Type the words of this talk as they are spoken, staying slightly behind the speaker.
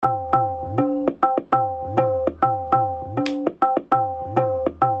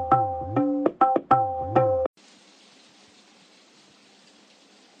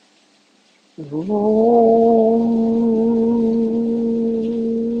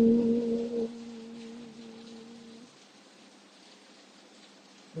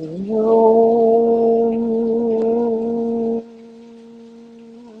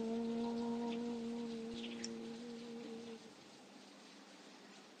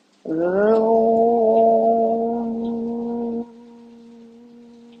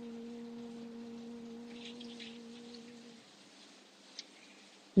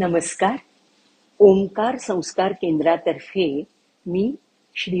नमस्कार. ओमकार संस्कार केंद्रातर्फे मी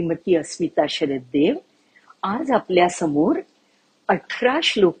श्रीमती अस्मिता शरद आज आपल्या समोर 18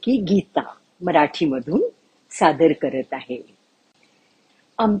 श्लोकी गीता मराठीमधून सादर करत आहे.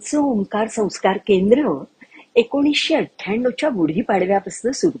 आमचं ओमकार संस्कार केंद्र 1998च्या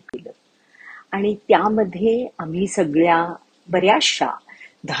गुढीपाडव्यापासून सुरू केलं आणि त्यामध्ये आम्ही सगळ्या बऱ्याचशा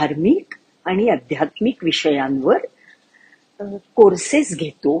धार्मिक आणि आध्यात्मिक विषयांवर कोर्सेस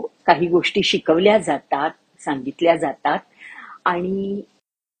घेतो. काही गोष्टी शिकवल्या जातात, सांगितल्या जातात आणि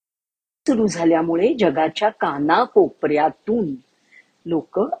सुरू झाल्यामुळे जगाच्या कानाकोपऱ्यातून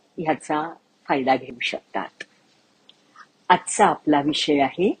लोक ह्याचा फायदा घेऊ शकतात. आजचा आपला विषय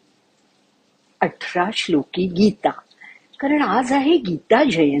आहे 18 श्लोकी गीता, कारण आज आहे गीता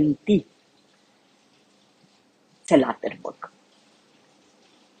जयंती. चला तर मग,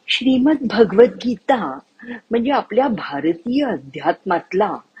 श्रीमद भगवद्गीता म्हणजे आपल्या भारतीय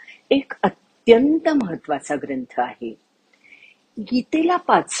अध्यात्मातला एक अत्यंत महत्वाचा ग्रंथ आहे. गीतेला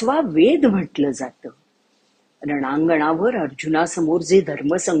 5वा वेद म्हटलं जातं. रणांगणावर अर्जुनासमोर जे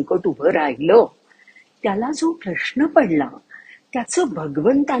धर्मसंकट उभं राहिलं, त्याला जो प्रश्न पडला त्याचं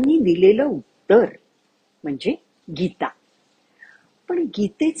भगवंतांनी दिलेलं उत्तर म्हणजे गीता. पण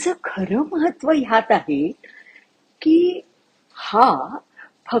गीतेचं खरं महत्व ह्यात आहे की हा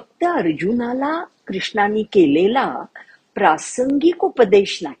फक्त अर्जुनाला कृष्णाने केलेला प्रासंगिक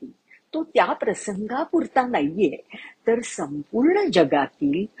उपदेश नाही, तो त्या प्रसंगापुरता नाहीये, तर संपूर्ण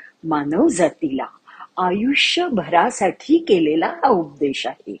जगातील मानव जातीला आयुष्यभरासाठी केलेला हा उपदेश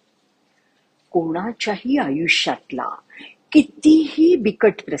आहे. कोणाच्याही आयुष्यातला कितीही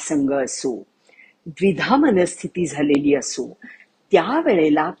बिकट प्रसंग असो, द्विधा मनस्थिती झालेली असो,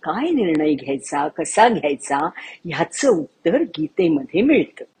 त्यावेळेला काय निर्णय घ्यायचा, कसा घ्यायचा, ह्याचं उत्तर गीतेमध्ये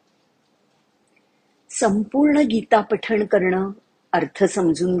मिळतं. संपूर्ण गीता पठण करणं, अर्थ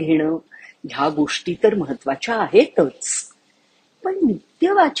समजून घेणं, ह्या गोष्टी तर महत्वाच्या आहेतच, पण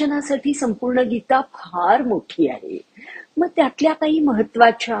नित्य वाचनासाठी संपूर्ण गीता फार मोठी आहे. मग त्यातल्या काही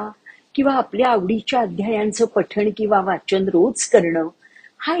महत्वाच्या किंवा आपल्या आवडीच्या अध्यायांचं पठण किंवा वाचन रोज करणं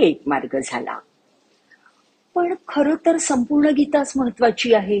हा एक मार्ग झाला. पण खरं तर संपूर्ण गीताच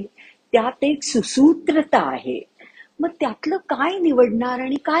महत्वाची आहे, त्यात एक सुसूत्रता आहे. मग त्यातलं काय निवडणार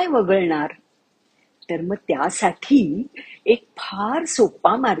आणि काय वगळणार? तर मग त्यासाठी एक फार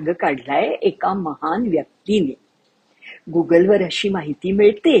सोपा मार्ग काढलाय एका महान व्यक्तीने. गुगलवर अशी माहिती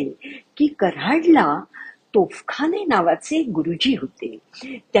मिळते की कराडला तोफखाने नावाचे एक गुरुजी होते.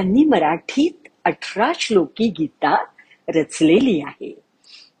 त्यांनी मराठीत 18 श्लोकी गीता रचलेली आहे.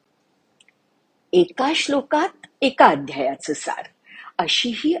 एका श्लोकात एका अध्यायाचं सार,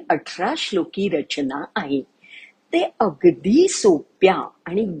 अशी ही 18 श्लोकी रचना आहे. ते अगदी सोप्या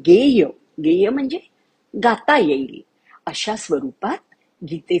आणि गेय म्हणजे गाता येईल अशा स्वरूपात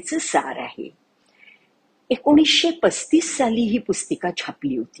गीतेचं सार आहे. 1935 साली ही पुस्तिका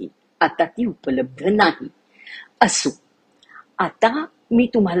छापली होती. आता ती उपलब्ध नाही. असो, आता मी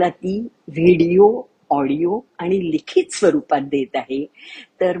तुम्हाला ती व्हिडिओ, ऑडिओ आणि लिखित स्वरूपात देत आहे.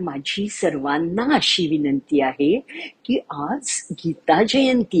 तर माझी सर्वांना अशी विनंती आहे की आज गीता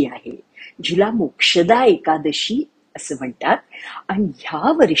जयंती आहे, जिला मोक्षदा एकादशी असं म्हणतात, आणि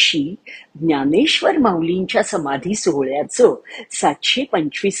ह्या वर्षी ज्ञानेश्वर माऊलींच्या समाधी सोहळ्याचं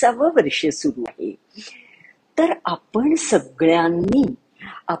 725वं वर्ष सुरू आहे. तर आपण सगळ्यांनी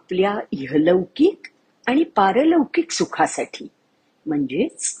आपल्या इहलौकिक आणि पारलौकिक सुखासाठी,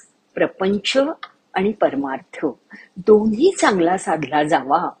 म्हणजेच प्रपंच आणि परमार्थ दोन्ही चांगला साधला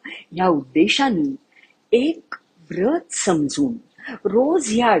जावा या उद्देशाने एक व्रत समजून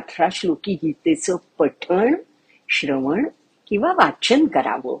रोज या 18 श्लोकी गीतेचं पठण, श्रवण किंवा वाचन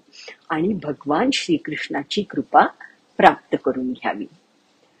करावं आणि भगवान श्रीकृष्णाची कृपा प्राप्त करून घ्यावी.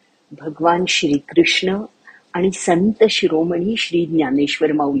 भगवान श्रीकृष्ण आणि संत शिरोमणी श्री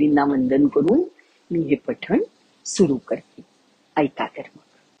ज्ञानेश्वर माऊलींना वंदन करून मी हे पठण सुरू करते. ऐका तर मग.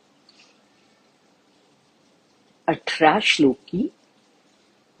 18 श्लोकी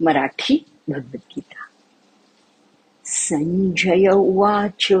मराठी भगवद्गीता. संजय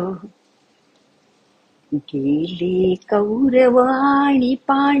उवाच. गेले कौरव आणि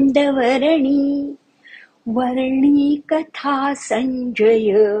पांडवरणी, वर्णी कथा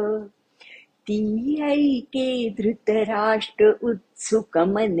संजय. ती ऐके धृतराष्ट्र उत्सुक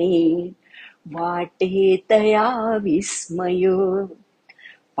मने, वाटे तया विस्मय.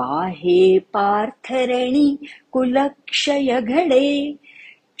 पाहे पार्थरणी कुलक्षय घडे,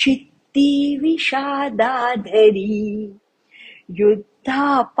 चित्ती विषादाधरी.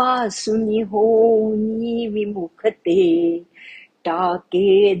 युद्धापासून होनी विमुखते,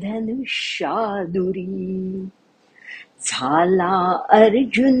 टाके धनुष्यादुरी. झाला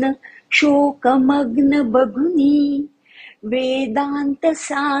अर्जुन शोकमग्न बघुनी, वेदांत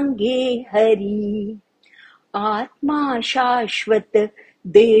सांगे हरी. आत्मा शाश्वत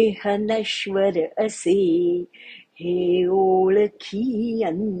देह नश्वर असे, हे ओळखी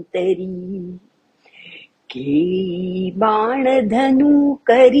अंतरी. केई बाण धनु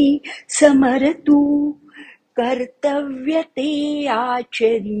करी समर तू, कर्तव्य ते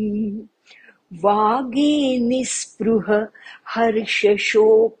आचरी. वागे निस्पृह हर्ष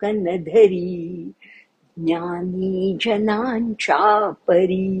शोक न धरी, ज्ञानी जनांच्या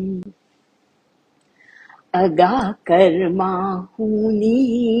परी. अगा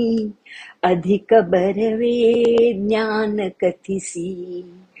कर्माहुनी अधिक बरवे ज्ञान कथिसी.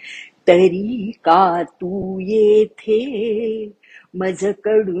 तरी का तू येथे मज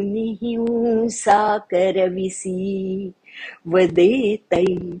कडून हिंसा करविसी. वदे तै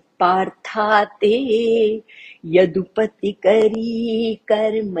पार्था ते, यदुपती करी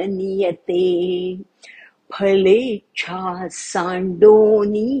कर्म नियते. फलेच्छा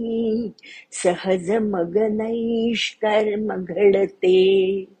सांडोनी सहज मग नैष्कर्म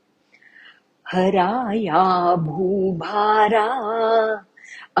घडते. हराया भूभारा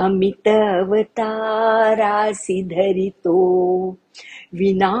अमित अवतारासी धरितो.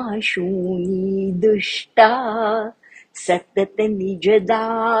 विनाशूनी दुष्टा सतत निज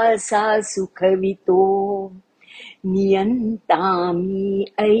दासा सुखवितो. नियंतामी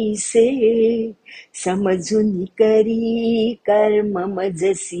ऐसे समजून करी कर्म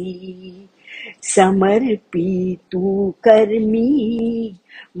मजसी. समर्पी तू कर्मी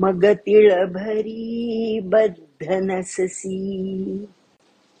मग तिळभरी बद्ध नससी.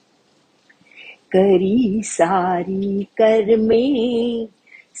 करी सारी कर्मे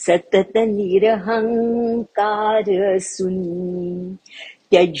सतत निरहंकार असुनी.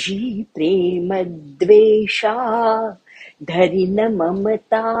 त्यजी प्रेम द्वेषा धरिन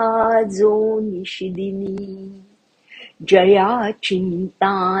ममता जो निशिदिनी. जया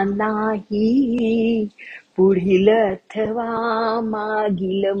चिंता नाही पुढील अथवा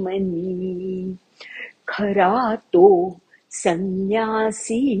मागील मनी. खरा तो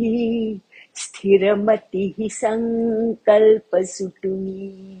संन्यासी स्थिरमती संकल्प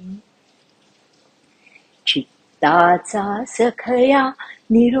सुटुनी. चित्ताचा सखया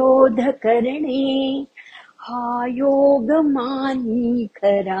निरोध करणे, हा योग मानी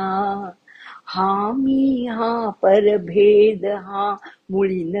खरा. हा मी हा परभेद हा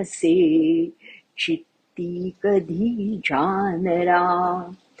मुळी नसे, चित्ती कधी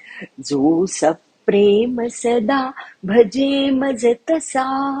जानरा. जो सप्रेम सदा भजे मज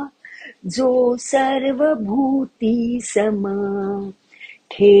तसा, जो सर्वभूती सम.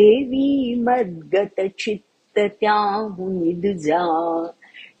 ठेवी मद्गत चित्त त्याहुनी दुजा,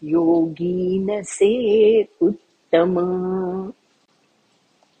 योगी नसे उत्तम.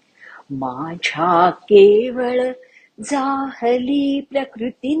 माझ्या केवळ जाहली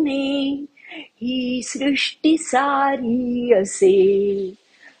प्रकृतीने, ही सृष्टी सारी असे.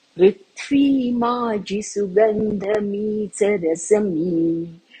 पृथ्वी माझी सुगंध मीच रस मी,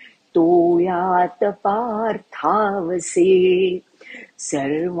 तो यात पार्थावसे.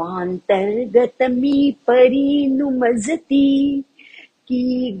 सर्वांतर्गत मी परी नुमजती,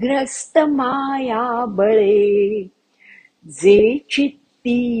 की ग्रस्त माया बळे. जे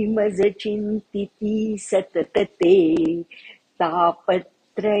चित्ती मज चिंतिती सतत ते,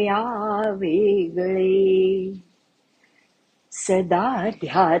 तापत्रया वेगळे. सदा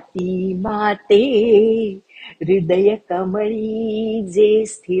ध्याती माते हृदय कमळी जे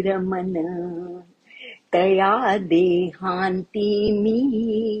स्थिर मन. तया देहांती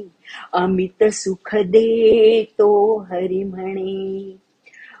मी अमित सुख देतो हरी म्हणे.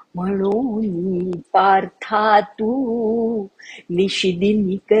 म्हणून पार्था तू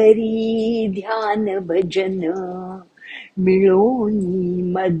निशिदिनी करी ध्यान भजन. मिळोनी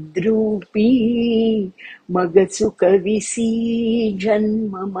मद्रूपी मग चुकविसी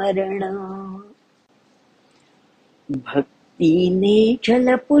जन्म मरण. भक्तीने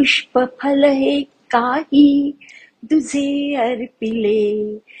जलपुष्प फल हे काही तुझे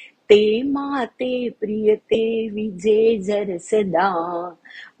अर्पिले. ते माते प्रियते विजे जर सदा,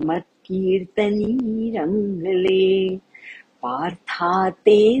 मत कीर्तनी रंगले. पार्था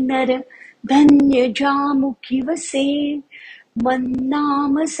ते नर धन्य जामुखी वसे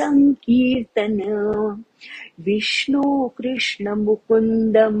मन्नाम संकीर्तन, विष्णू कृष्ण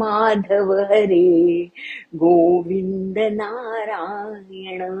मुकुंद माधव हरे गोविंद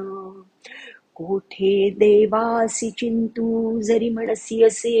नारायण. कोठे देवासी चिंतू जरी म्हणसी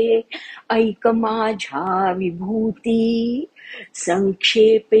असे, ऐक माझ्या विभूती.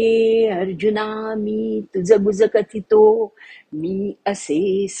 संक्षेपे अर्जुना मी तुझ गुज कथितो, मी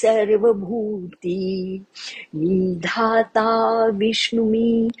असे सर्वभूती. मी धाता विष्णू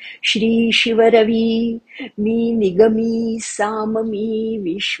मी श्री शिवरवी, मी निगमी साम मी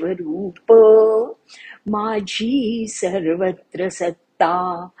विश्वरूप. माझी सर्वत्र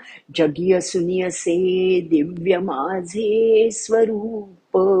सत्ता जगी असुनी असे दिव्य माझे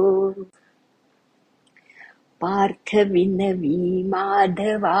स्वरूप. पार्थविनवी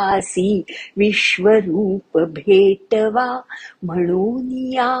माधवासी विश्वरूप भेटवा, म्हणून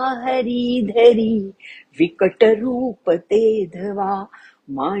या हरिधरी विकट रूप ते धवा.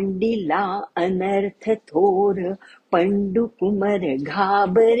 मांडिला अनर्थ थोर पंडुकुमर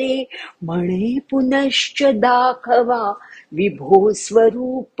घाबरे, म्हणे पुनश्च दाखवा विभो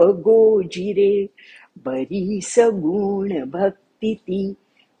स्वरूप गोजिरे. बरी सगुण भक्ती ती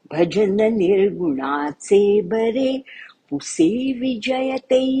भजन निर्गुणाचे बरे, पुसे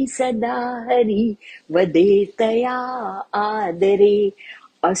विजयते सदा हरी वदेतया आदरे.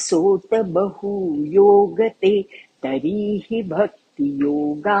 असोत बहु योगते तरीही भक्ती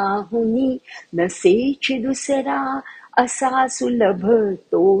योगाहुनी, नसेची दुसरा असा सुलभ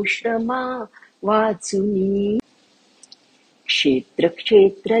तो श्रमा वाचुनी. क्षेत्र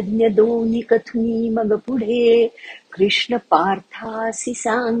क्षेत्रज्ञ दोन्ही कथुनी मग पुढे, कृष्ण पार्थासी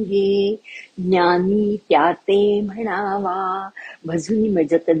सांगे. ज्ञानी त्याते म्हणावा भजुनी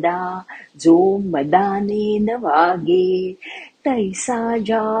मजतदा, जो मदाने न वागे. तैसा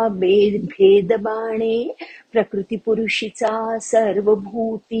ज्या भेद बाणे प्रकृती पुरुषीचा,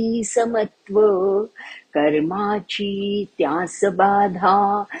 सर्वभूती समत्व. कर्माची त्यास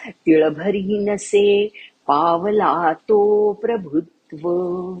बाधा तिळभरी नसे, पावला तो प्रभुत्व.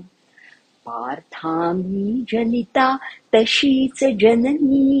 पार्थांनी जनिता तशीच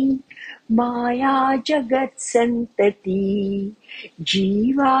जननी, माया जगत संतती.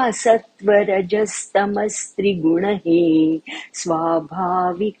 जीवा सत्वरजस्तमस्त्रिगुण हे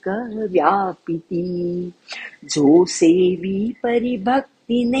स्वाभाविक व्यापिती. जो सेवी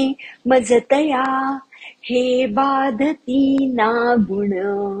परिभक्तीने मजतया, हे बाधती ना गुण.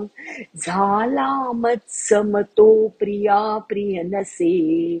 झाला मत्समतो प्रिया प्रिय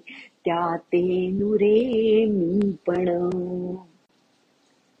नसे, त्या ते नुरे मी पण.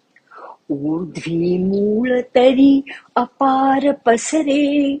 ऊर्ध्वी मूळ तरी अपार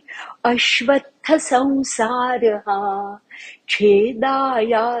पसरे, अश्वत्थ संसार हा.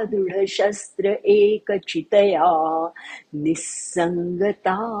 छेदाया दृढ शस्त्र एक चितया,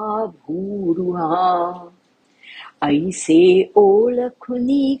 निसंगता भूरुहा. ऐसे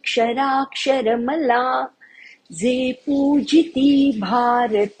ओळखुनी क्षराक्षर मला, जे पूजिती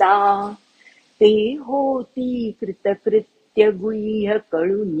भारता. ते होती कृतकृत्य गुह्य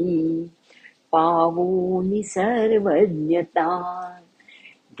कळुनी, पावोनी सर्वज्ञता.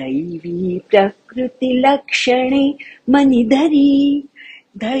 दैवी प्रकृती लक्षणे मनिधरी,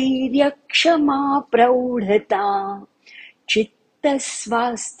 धैर्य क्षमा प्रौढता. चित्त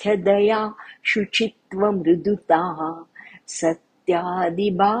स्वास्थ्य दया शुचित्व मृदुता,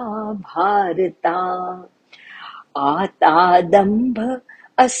 सत्यादिबा भारता. आता दंभ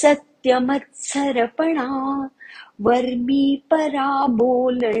असत्य मत्सरपणा, वर्मी परा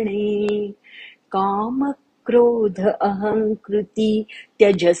बोलणे. काम क्रोध अहंकृती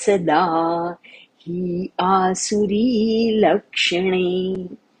त्यज सदा, ही आसुरी लक्षणे.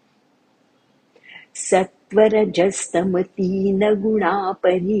 सत्वरजस्तम तीन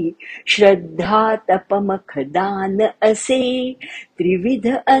गुणापरी, श्रद्धा तपमखदान असे. त्रिविध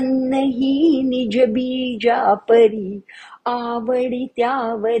अन्न ही निज बीजापरी, आवडी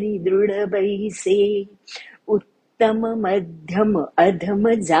त्यावरी दृढ बैसे. उत्तम मध्यम अधम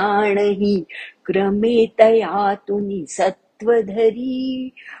जाणही, क्रमे तयातुनी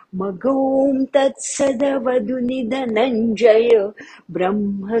सत्वधरी. मग ओम तत्सदवधुनी धनंजय,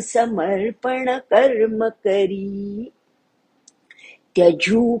 ब्रह्म समर्पण कर्म करी.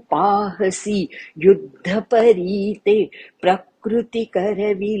 त्यजू पाहसी युद्ध परीते, प्रकृती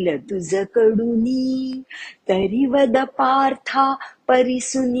करविल तुझ कडुनी. तरी वद पार्था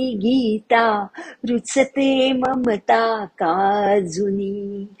परिसुनी गीता, रुचते ममता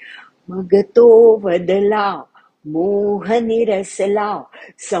काजुनी. मग तो वदला मोह निरसला,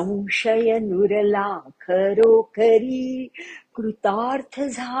 संशय नुरला खरोखरी. कृतार्थ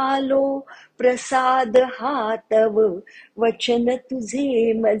झालो प्रसाद हातव, वचन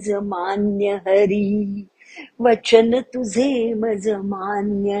तुझे मज मान्य हरी, वचन तुझे मज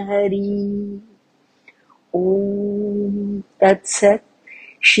मान्य हरी. ओम तत्सत.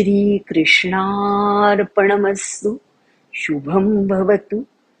 श्रीकृष्णार्पणमस्तु. शुभं भवतु.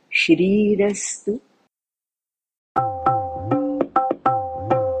 श्रीरस्तु.